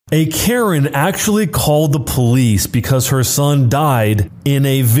A Karen actually called the police because her son died in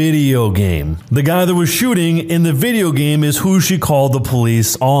a video game. The guy that was shooting in the video game is who she called the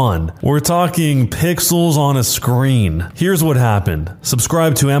police on. We're talking pixels on a screen. Here's what happened.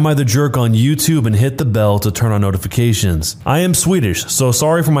 Subscribe to Am I the Jerk on YouTube and hit the bell to turn on notifications. I am Swedish, so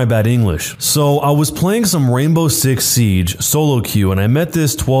sorry for my bad English. So I was playing some Rainbow Six Siege solo queue and I met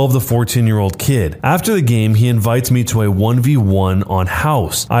this 12 to 14-year-old kid. After the game, he invites me to a 1v1 on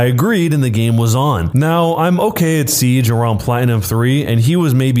house. I agreed and the game was on. Now, I'm okay at Siege around Platinum 3 and he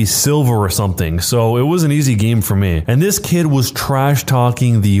was maybe Silver or something, so it was an easy game for me. And this kid was trash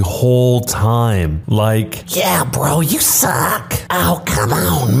talking the whole time. Like, yeah, bro, you suck. Oh, come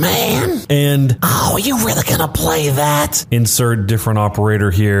on, man. And, oh, you really gonna play that? Insert different operator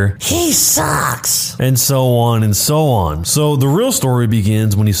here. He sucks. And so on and so on. So the real story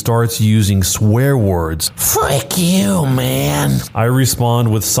begins when he starts using swear words. Frick you, man. I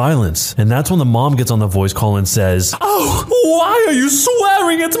respond with silence, and that's when the mom gets on the voice call and says, oh, why are you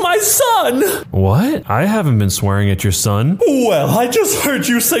swearing at my son? What? I haven't been swearing at your son. Well, I just heard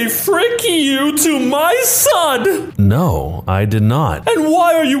you say frick you to my son. No, I did not. And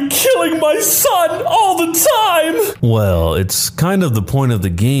why are you killing my son all the time? Well, it's kind of the point of the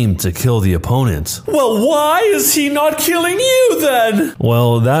game to kill the opponent. Well, why is he not killing you then?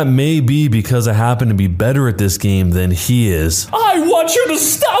 Well, that may be because I happen to be better at this game than he is. I want you to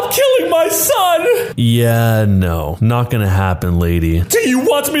stop killing my son! Yeah, no. Not gonna happen, lady. Do you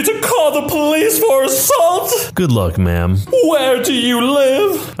want me to call the police for assault? Good luck, ma'am. Where do you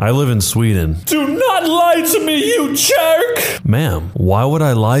live? I live in Sweden. Do not lie to me, you jerk! Ma'am, why would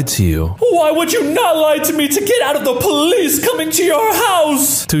I lie to you? Why would you not lie to me to get out of the police coming to your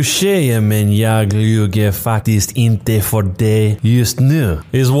house? Touché, men jag ljuger faktiskt inte för dig just nu,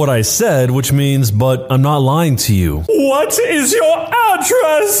 is what I said, which means, but I'm not lying to you. What is your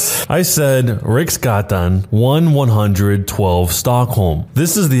address? I said Riksgatan 112 Stockholm.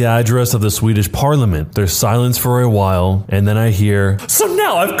 This is the address of the Swedish Parliament. There's silence for a while, and then I hear, so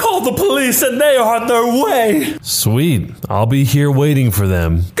now I've called the police and they are on their way. Sweet. I'll be here waiting for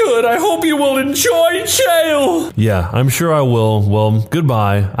them. Good. I hope you will enjoy jail. Yeah, I'm sure I will. Well,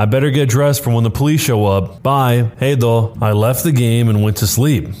 goodbye. I better get dressed for when the police show up. Bye. Hey, though. I left the game and went to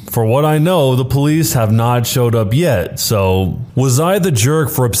sleep. For what I know, the police have not showed up yet, so was I the jerk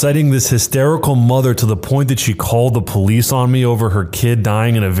for upsetting this hysterical mother to the point that she called the police on me over her kid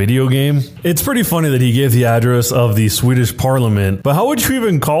dying in a video game? It's pretty funny that he gave the address of the Swedish Parliament, but how would you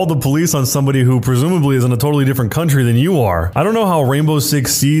even call the police on somebody who presumably is in a totally different country than you are? I don't know how Rainbow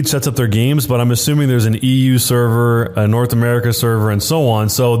Six Siege sets up their games, but I'm assuming there's an EU server, a North America server, and so on.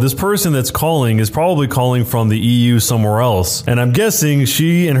 So this person that's calling is probably calling from the EU somewhere else. And I'm guessing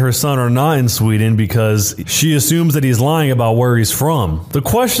she and her son are not in Sweden because she assumes that he's lying about where he's from. The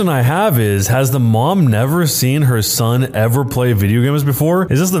question I have is, has the mom never seen her son ever play video games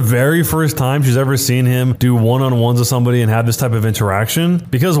before? Is this the very first time she's ever seen him do one-on-ones with somebody and have this type of interaction?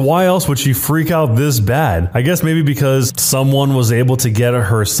 Because why else would she freak out this bad? I guess maybe because someone was able to get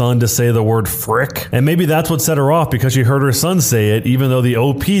her son to say the word frick, and maybe that's what set her off, because she heard her son say it even though the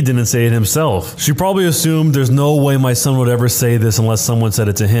OP didn't say it himself. She probably assumed there's no way my son would ever say this unless someone said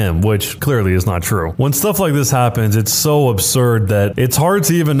it to him, which clearly is not true. When stuff like this happens, it's so absurd that it's hard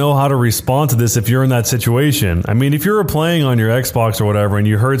to even know how to respond to this if you're in that situation. I mean, if you're playing on your Xbox or whatever and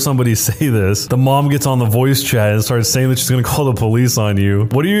you heard somebody say this, the mom gets on the voice chat and starts saying that she's going to call the police on you.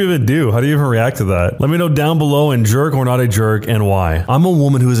 What do you even do? How do you even react to that? Let me know down below, and jerk or not a jerk, and why. I'm a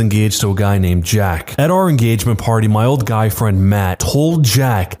woman who is engaged to a guy named Jack. At our engagement party, my old guy friend Matt told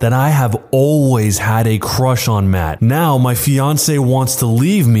Jack that I have always had a crush on Matt. Now my fiance wants to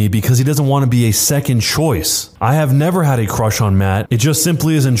leave me because he doesn't want to be a second choice. I have never had a crush on Matt. It just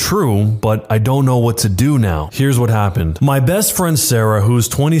simply isn't true, but I don't know what to do now. Here's what happened. My best friend Sarah, who's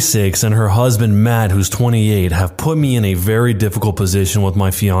 26, and her husband Matt, who's 28, have put me in a very difficult position with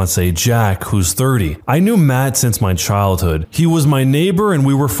my fiance Jack, who's 30. I knew Matt since my childhood. He was my neighbor and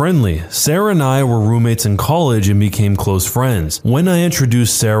we were friendly. Sarah and I were roommates in college and became close friends. When I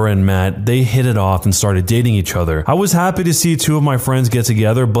introduced Sarah and Matt, they hit it off and started dating each other. I was happy to see two of my friends get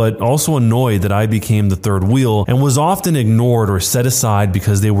together, but also annoyed that I became the third wheel and was often ignored or set aside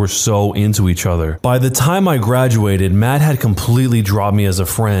because they were so into each other. By the time I graduated, Matt had completely dropped me as a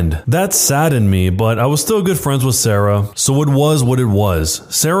friend. That saddened me, but I was still good friends with Sarah, so it was what it was.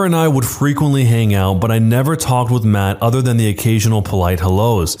 Sarah and I would frequently hang out, but I never talked with Matt other than the occasional polite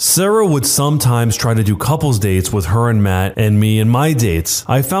hellos. Sarah would sometimes try to do couples dates with her and Matt and me and my dates.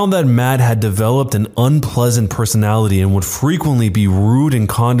 I found that Matt had developed an unpleasant personality and would frequently be rude and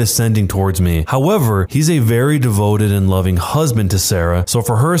condescending towards me. However, he's a very devoted and loving husband to Sarah, so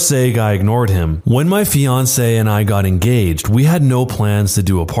for her sake, I ignored him. When my fiance and I got engaged, we had no plans to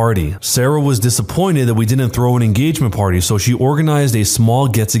do a party. Sarah was disappointed that we didn't throw an engagement party, so she organized a small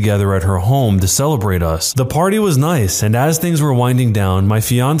get-together at her home to celebrate us. The party was nice, and as things were winding down, my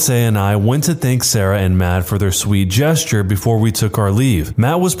fiance and I went to thank Sarah and Matt for their sweet gesture before we took our leave.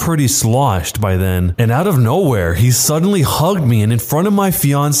 Matt was pretty sloshed by then, and out of nowhere, he suddenly hugged me and in front of my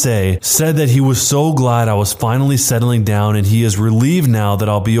fiance said that he was so glad I was finally settling down and he is relieved now that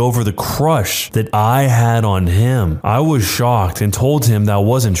I'll be over the crush that I had on him. I was shocked and told him that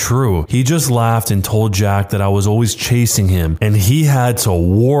wasn't true. He just laughed and told Jack that I was always chasing him and he had to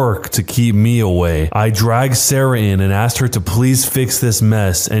work to keep me away. I dragged Sarah in and asked her to please fix this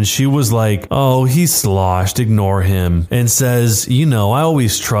mess, and she was like, "Oh, he's sloshed, ignore him," and says, "You know, I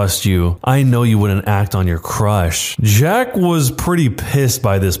always trust you. I know you wouldn't act on your crush." Jack was pretty pissed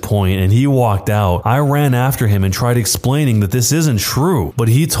by this point and he walked out. I ran after him and tried explaining that this isn't true, but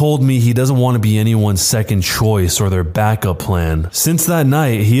he told me he doesn't want to be anyone's second choice or their backup plan. Since that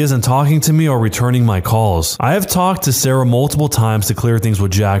night, he isn't talking to me or returning my calls. I have talked to Sarah multiple times to clear things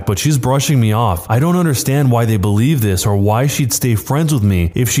with Jack, but she's brushing me off. I don't understand why they believe this or why she'd stay friends with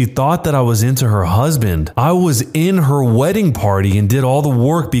me if she thought that I was into her husband. I was in her wedding party and did all the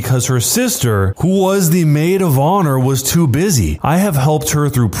work because her sister, who was the maid of honor, was too busy. I have helped her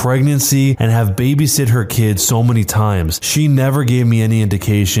through pregnancy and have babysit her kids so many times. She never gave me any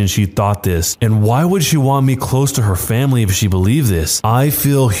indication she thought this. And why would she want me close to her family if she believed this? I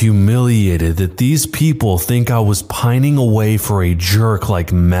feel humiliated that these people think I was pining away for a jerk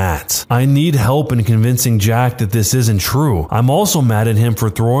like Matt. I need help in convincing Jack that this isn't true. I'm also mad at him for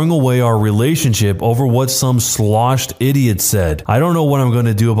throwing away our relationship over what some sloshed idiot said. I don't know what I'm going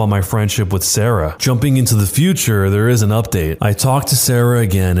to do about my friendship with Sarah. Jumping into the future, there is an update. I talked to Sarah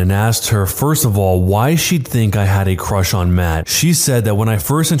again and asked her, first of all, why she'd think I had a crush on Matt. She said that when I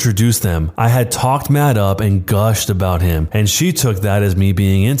first introduced them, I had talked Matt up and gushed about him, and she took that as me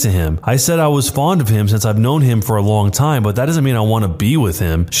being into him. I said I was fond of him since I've known him for a long time, but that doesn't mean I want to be with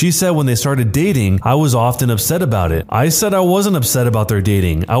him. She said when they started dating, I was often upset about it. I said I wasn't upset about their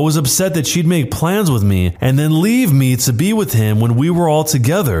dating. I was upset that she'd make plans with me and then leave me to be with him when we were all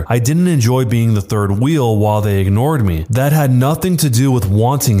together. I didn't enjoy being the third wheel while they ignored me. That had nothing to do with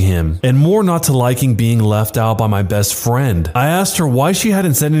wanting him, and more not to liking being left out by my best friend. I asked her why she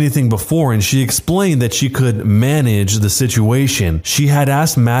hadn't said anything before, and she explained that she could manage the situation. She had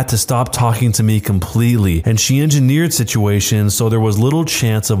asked Matt to stop talking to me completely, and she engineered situations so there was little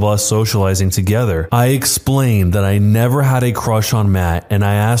chance of us socializing together. I explained that I never had a crush on Matt, and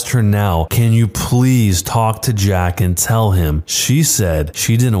I asked her now, can you please talk to Jack and tell him? She said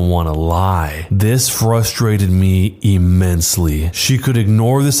she didn't want to lie. This frustrated me immensely. She could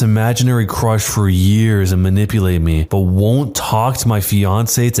ignore this imaginary crush for years and manipulate me, but won't talk to my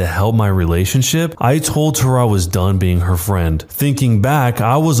fiance to help my relationship? I told her I was done being her friend. Thinking back,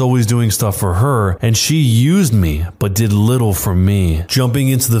 I was always doing stuff for her, and she used me, but did little for me. Jumping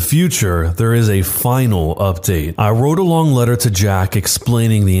into the future, there is a final update. I wrote a long letter to Jack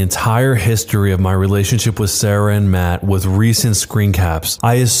explaining the entire history of my relationship with Sarah and Matt with recent screen caps.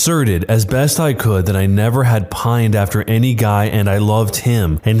 I asserted as best I could that I never had pined after any guy and I loved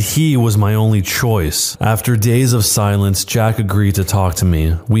him, and he was my only choice. After days of silence, Jack agreed to talk to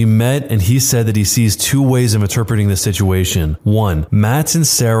me. We met and he said that he sees two ways of interpreting the situation. One, Matt and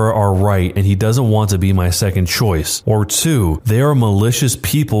Sarah are right and he doesn't want to be my second choice. Or two, they are malicious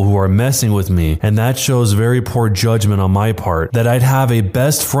people who are messing with me, and that shows very poor judgment on my part. That I'd have a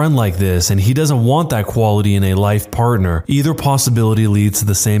best friend like this and he doesn't want that quality in a life partner. Either possibility leads to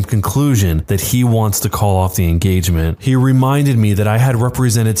the same conclusion, that he wants to call off the engagement. He reminded me that I had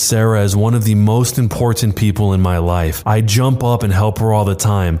represented Sarah as one of the most important people in my life. I jump up and help her all the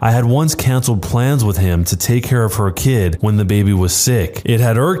time. I had once canceled plans with him to take care of her kid when the baby was sick. It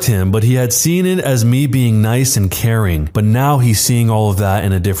had irked him, but he had seen it as me being nice and caring. But now he's seeing all of that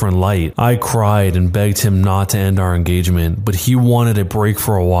in a different light. I cried and begged him not to end our engagement, but he wanted a break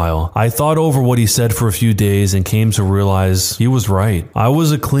for a while. I thought over what he said for a few days and came to realize he was right. I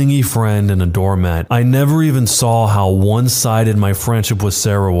was a clingy friend and a doormat. I never even saw how one-sided my friendship with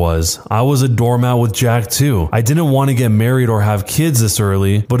Sarah was. I was a doormat with Jack too. I didn't want to get married or have kids this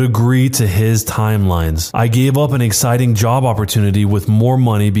early, but agreed to his timelines. I gave up an exciting job opportunity with more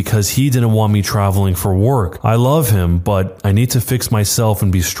money because he didn't want me traveling for work. I love him, but I need to fix myself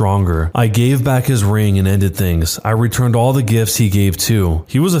and be stronger. I gave back his ring and ended things. I returned all the gifts he gave too.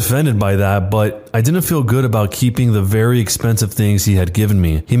 He was offended by that, but I didn't feel good about keeping the very expensive things he had given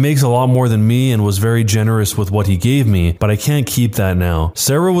me. He makes a lot more than me and was very generous with what he gave me, but I can't keep that now.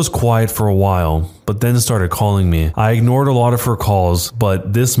 Sarah was quiet for a while, but but then started calling me. I ignored a lot of her calls,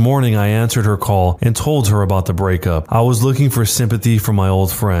 but this morning I answered her call and told her about the breakup. I was looking for sympathy from my old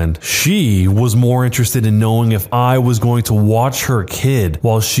friend. She was more interested in knowing if I was going to watch her kid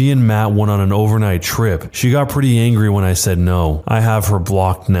while she and Matt went on an overnight trip. She got pretty angry when I said no. I have her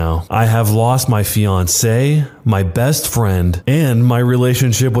blocked now. I have lost my fiancé, my best friend, and my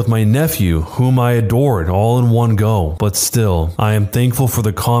relationship with my nephew, whom I adored, all in one go. But still, I am thankful for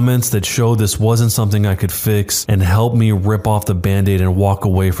the comments that show this wasn't something I could fix and help me rip off the band-aid and walk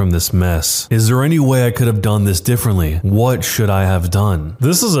away from this mess. Is there any way I could have done this differently? What should I have done?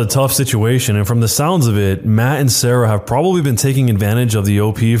 This is a tough situation, and from the sounds of it, Matt and Sarah have probably been taking advantage of the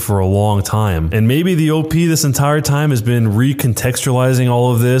OP for a long time. And maybe the OP this entire time has been recontextualizing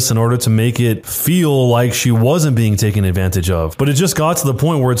all of this in order to make it feel like she wasn't being taken advantage of. But it just got to the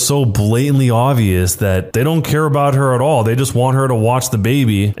point where it's so blatantly obvious that they don't care about her at all. They just want her to watch the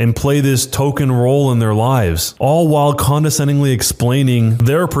baby and play this token role in their lives, all while condescendingly explaining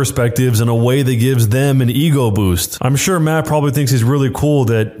their perspectives in a way that gives them an ego boost. I'm sure Matt probably thinks he's really cool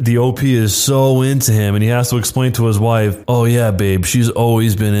that the OP is so into him and he has to explain to his wife, oh yeah, babe, she's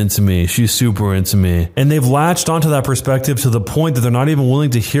always been into me. She's super into me. And they've latched onto that perspective to the point that they're not even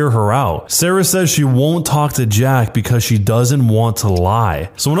willing to hear her out. Sarah says she won't talk to Jack because she doesn't want to lie.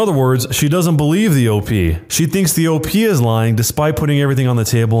 So in other words, she doesn't believe the OP. She thinks the OP is lying despite putting everything on the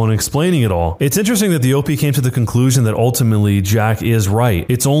table and explaining it all. It's interesting that the OP came to the conclusion that ultimately Jack is right.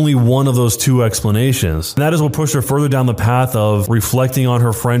 It's only one of those two explanations. And that is what pushed her further down the path of reflecting on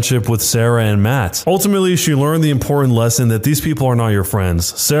her friendship with Sarah and Matt. Ultimately, she learned the important lesson that these people are not your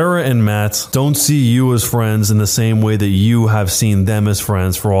friends. Sarah and Matt don't see you as friends in the same way that you have seen them as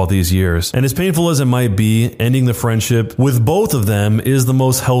friends for all these years. And as painful as it might be, ending the friendship with both of them is the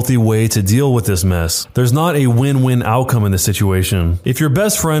most healthy way to deal with this mess. There's not a win-win outcome in this situation. If your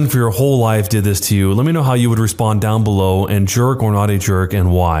best friend for your whole life did this to you, let me know how you would respond down below, and jerk or not a jerk,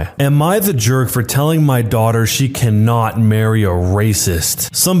 and why. Am I the jerk for telling my daughter she cannot marry a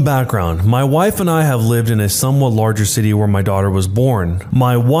racist? Some background. My wife and I have lived in a somewhat larger city where my daughter was born.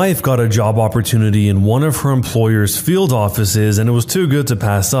 My wife got a job opportunity in one of her employer's field offices and it was too good to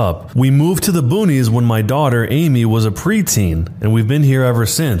pass up. We moved to the boonies when my daughter, Amy, was a preteen, and we've been here ever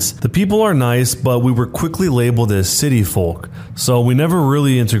since. The people are nice, but we were quickly labeled as city folk, so we never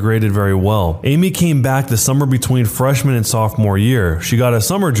really integrated very well. Amy came back the summer between freshman and sophomore year. She got a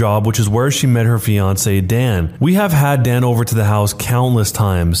summer job, which is where she met her fiancé, Dan. We have had Dan over to the house countless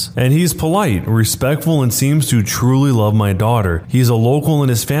times, and he's polite, respectful, and seems to truly love my daughter. He's a local and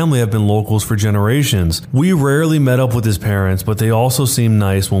his family have been locals for generations. We rarely met up with his parents, but they also seemed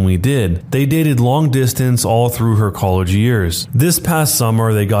nice when we did. They dated long distance all through her college years. This past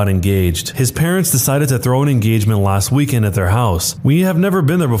summer, they got engaged. His parents decided to throw an engagement last weekend at their house. We have never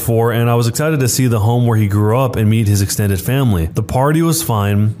been there before, and I was excited to see the home where he grew up and meet his extended family. The party was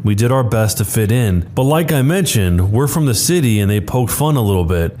fine. We did our best to fit in. But like I mentioned, we're from the city and they poked fun a little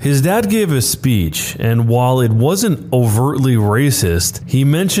bit. His dad gave a speech, and while it wasn't overtly racist, he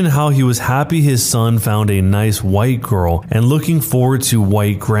mentioned how he was happy his son found a nice white girl and looking forward to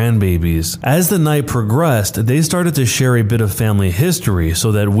white grandbabies. As the night progressed, they started to share a bit of family history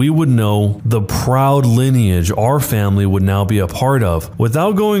so that we would know the proud lineage our family would now be a part of.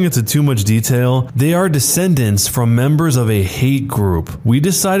 Without going into too much detail, they are descendants from members of a hate group. We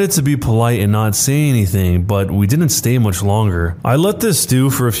decided to be polite and not say anything, but we didn't stay much longer. I let this stew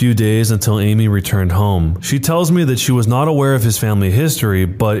for a few days until Amy returned home. She tells me that she was not aware of his family history,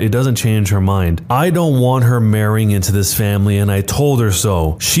 but it doesn't change her mind. I don't want her marrying into this family, and I told her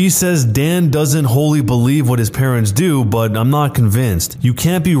so. She says Dan doesn't wholly believe what his parents do, but I'm not convinced. You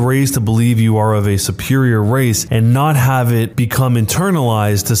can't be raised to believe you are of a superior race and not have it become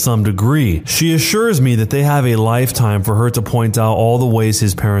internalized to some degree. She assures me that they have a lifetime for her to point out all the ways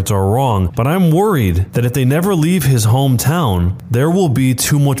his parents are wrong, but I'm worried that if they never leave his hometown, there will be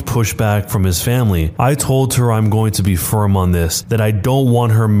too much pushback from his family. I told her I'm going to be firm on this, that I don't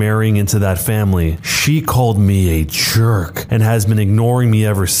want her marrying into that family. She called me a jerk and has been ignoring me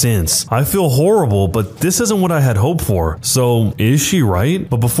ever since. I feel horrible, but this isn't what I had hoped for. So, is she right?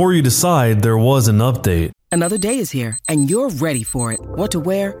 But before you decide, there was an update. Another day is here, and you're ready for it. What to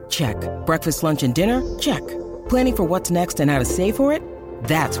wear? Check. Breakfast, lunch, and dinner? Check. Planning for what's next and how to save for it?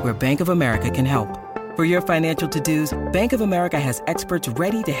 That's where Bank of America can help. For your financial to-dos, Bank of America has experts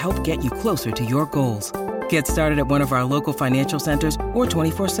ready to help get you closer to your goals. Get started at one of our local financial centers or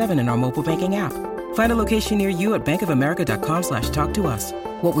 24/7 in our mobile banking app. Find a location near you at bankofamerica.com/talktous.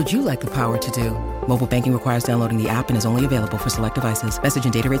 What would you like the power to do? Mobile banking requires downloading the app and is only available for select devices. Message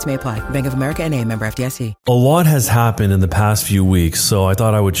and data rates may apply. Bank of America N.A., member FDIC. A lot has happened in the past few weeks, so I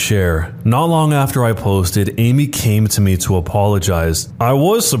thought I would share. Not long after I posted, Amy came to me to apologize. I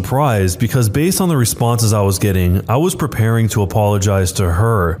was surprised because based on the responses I was getting, I was preparing to apologize to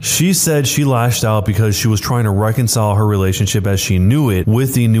her. She said she lashed out because she was trying to reconcile her relationship as she knew it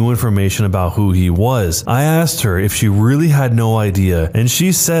with the new information about who he was. I asked her if she really had no idea, and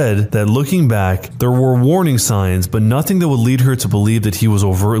she said that looking back, there were warning signs, but nothing that would lead her to believe that he was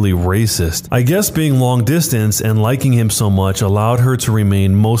overtly racist. I guess being long distance and liking him so much allowed her to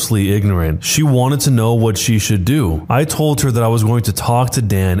remain mostly ignorant. She wanted to know what she should do. I told her that I was going to talk to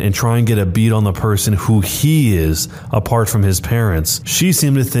Dan and try and get a beat on the person who he is, apart from his parents. She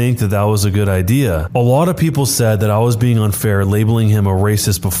seemed to think that that was a good idea. A lot of people said that I was being unfair labeling him a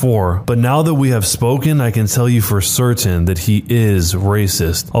racist before, but now that we have spoken, I can tell you for certain that he is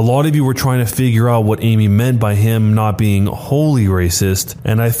racist. A lot of you were trying to figure out what Amy meant by him not being wholly racist,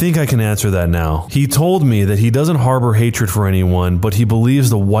 and I think I can answer that now. He told me that he doesn't harbor hatred for anyone, but he believes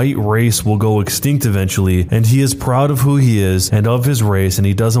the white race will go extinct eventually, and he is proud of who he is and of his race, and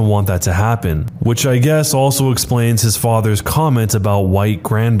he doesn't want that to happen. Which I guess also explains his father's comment about white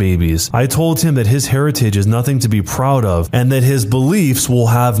grandbabies. I told him that his heritage is nothing to be proud of, and that his beliefs will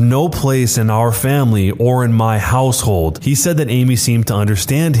have no place in our family or in my household. He said that Amy seemed to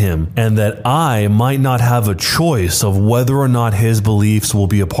understand him, and that I might not have a choice of whether or not his beliefs will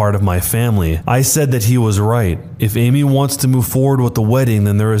be a part of my family. I said that he was right. If Amy wants to move forward with the wedding,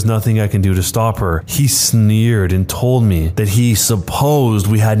 then there is nothing I can do to stop her. He sneered and told me that he supposed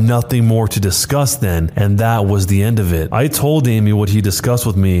we had nothing more to discuss then, and that was the end of it. I told Amy what he discussed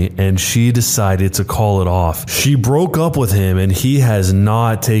with me, and she decided to call it off. She broke up with him, and he has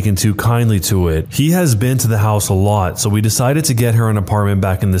not taken too kindly to it. He has been to the house a lot, so we decided to get her an apartment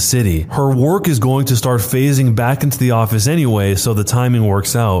back in the city. Her work is going to start phasing back into the office anyway, so the timing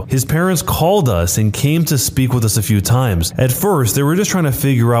works out. His parents called us and came to speak with us a few times. At first, they were just trying to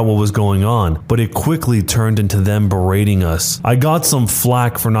figure out what was going on, but it quickly turned into them berating us. I got some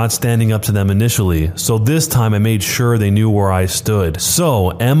flack for not standing up to them initially, so this time I made sure they knew where I stood.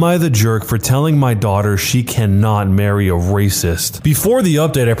 So, am I the jerk for telling my daughter she cannot marry a racist? Before the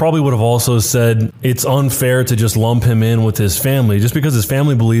update, I probably would have also said it's unfair to just lump him in with his family. Just because his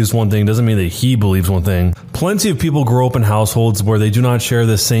family believes one thing doesn't mean that he believes one thing. Plenty of people grow up in households where they do not share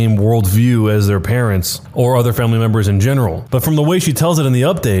the same worldview as their parents or other family members in general. But from the way she tells it in the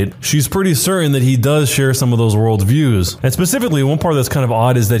update, she's pretty certain that he does share some of those worldviews. And specifically, one part that's kind of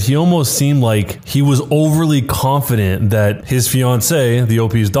odd is that he almost seemed like he was overly confident that his fiancée, the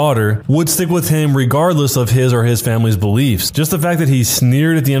OP's daughter, would stick with him regardless of his or his family's beliefs. Just the fact that he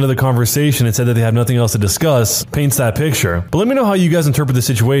sneered at the end of the conversation and said that they have nothing else to discuss paints that picture. But let me know how you guys interpret the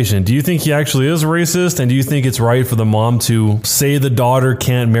situation. Do you think he actually is racist, and do you think it's right for the mom to say the daughter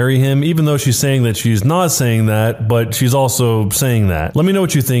can't marry him, even though she's saying that she's not saying that, but she's also saying that? Let me know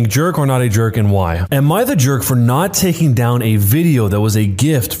what you think, jerk or not a jerk, and why. Am I the jerk for not taking down a video that was a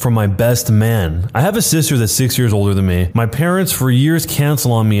gift from my best man? I have a sister that's 6 years older than me. My parents for years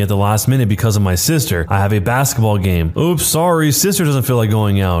cancel on me at the last minute because of my sister. I have a basketball game. Oops, sorry, sister doesn't feel like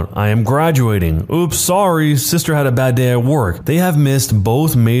going out. I am graduating. Oops, sorry, sister had a bad day at work. They have missed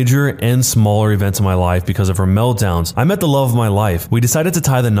both major and smaller events in my life because of her meltdowns. I met the love of my life. We decided to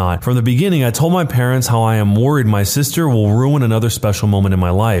tie the knot. From the beginning, I told my parents how I am worried my sister will ruin another special moment in my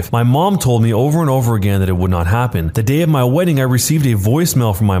life. My mom told me over and over again that it would not happen. The day of my wedding, I received a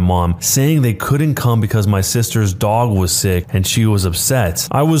voicemail from my mom saying they couldn't come because my sister's dog was sick and she was upset.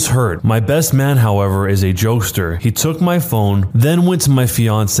 I was hurt. My best man, however, is a jokester. He took my phone, then went to my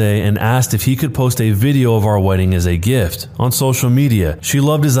fiance and asked if he could post a video of our wedding as a gift on social media. She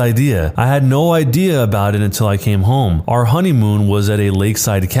loved his idea. I had no idea about it until I came home. Our honeymoon was at a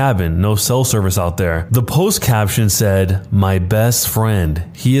lakeside cabin, no cell service out there. The post caption said, "My best friend.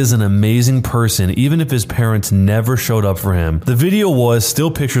 He is an amazing person, even if his parents never showed up for him." The video was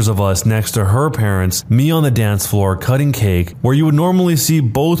still pictures of us next to her parents, me on the dance floor cutting cake, where you would normally see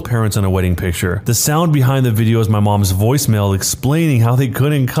both parents in a wedding picture. The sound behind the video is my mom's voicemail explaining how they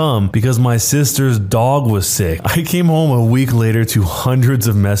couldn't come because my sister's dog was sick. I came home a week later to hundreds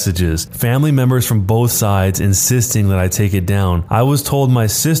of messages, family members from both sides insisting that I take it down. I was told my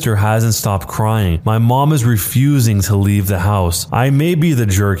sister hasn't stopped crying. My mom is refusing to leave the house. I may be the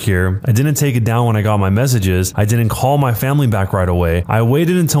jerk here. I didn't take it down when I got my messages. I didn't call my family back right away. I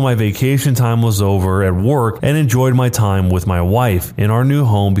waited until my vacation time was over at work and enjoyed my time with my wife in our new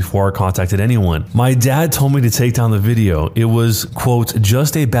home before I contacted anyone. My dad told me to take down the video. It was, quote,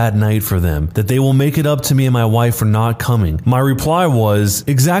 just a bad night for them, that they will make it up to me and my wife for not coming. My reply was,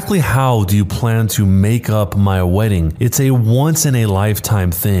 exactly how do you plan to make up my wedding? It's a once in a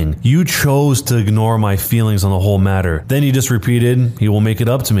lifetime thing. You chose to ignore my feelings on the whole matter. Then he just repeated, he will make it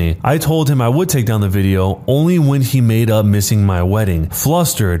up to me. I told him I would take down the video only when he made up missing my wedding.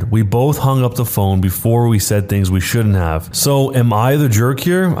 Flustered, we both hung up the phone before we said things we shouldn't have. So am I the jerk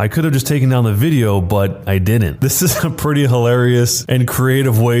here? I could have just taken down the video, but I didn't. This is a pretty hilarious and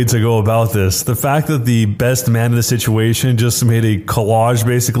creative way to go about this. The fact that the best man in the situation just made a collage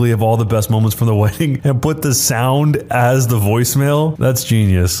basically of all the best moments from the wedding and put the sound as the voicemail, that's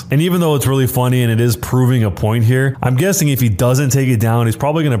genius. And even though it's really funny and it is proving a point here, I'm guessing if he doesn't take it down, he's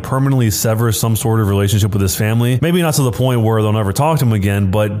probably going to permanently sever some sort of relationship with his family. Maybe not to the point where they'll never talk to him again,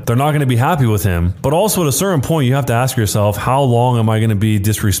 but they're not going to be happy with him. But also at a certain point, you have to ask yourself, how long am I going to be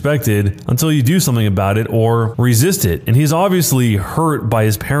disrespected until you do something about it or resist it? And he's obviously hurt by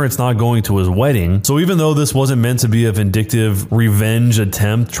his parents not going to his wedding. So even though this wasn't meant to be a vindictive revenge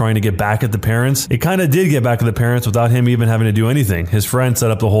attempt trying to get back at the parents, it kind of did get back at the parents without him even having to do anything. His friend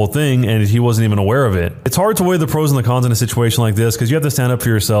set up the whole thing and he wasn't even aware of it. It's hard to weigh the pros and the cons in a situation like this because you have to stand up for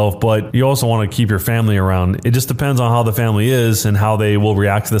yourself, but you also want to keep your family around. It just depends on how the family is and how they will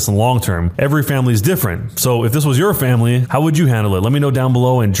react to this in the long term. Every family is different. So if this was your family, how would you handle it? Let me know down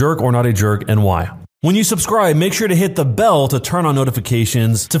below, and jerk or not a jerk, and why. When you subscribe, make sure to hit the bell to turn on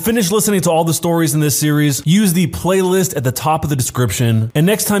notifications. To finish listening to all the stories in this series, use the playlist at the top of the description. And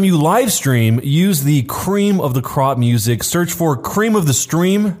next time you live stream, use the Cream of the Crop music. Search for Cream of the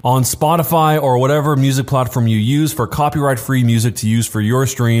Stream on Spotify or whatever music platform you use for copyright-free music to use for your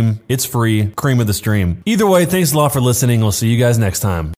stream. It's free. Cream of the Stream. Either way, thanks a lot for listening. We'll see you guys next time.